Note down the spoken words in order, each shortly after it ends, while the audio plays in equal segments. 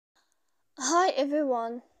Hi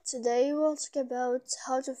everyone, today we'll talk about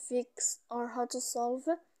how to fix or how to solve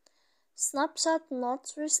Snapchat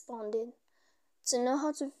not responding. To know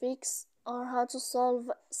how to fix or how to solve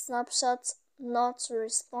Snapchat not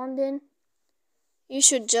responding, you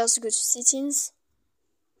should just go to settings.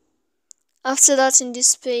 After that, in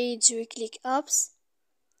this page we click apps,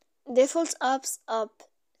 default apps app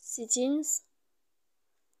settings.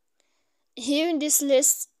 Here in this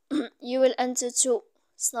list you will enter to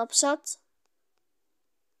Snapchat.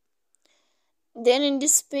 Then in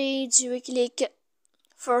this page we click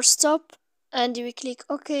for stop and we click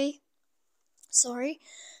OK.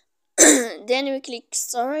 Then we click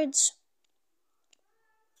storage.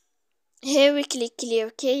 Here we click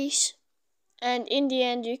clear cache, and in the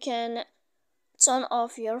end you can turn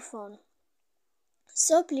off your phone.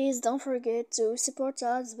 So please don't forget to support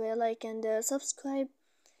us by like and subscribe.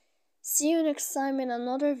 See you next time in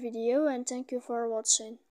another video, and thank you for watching.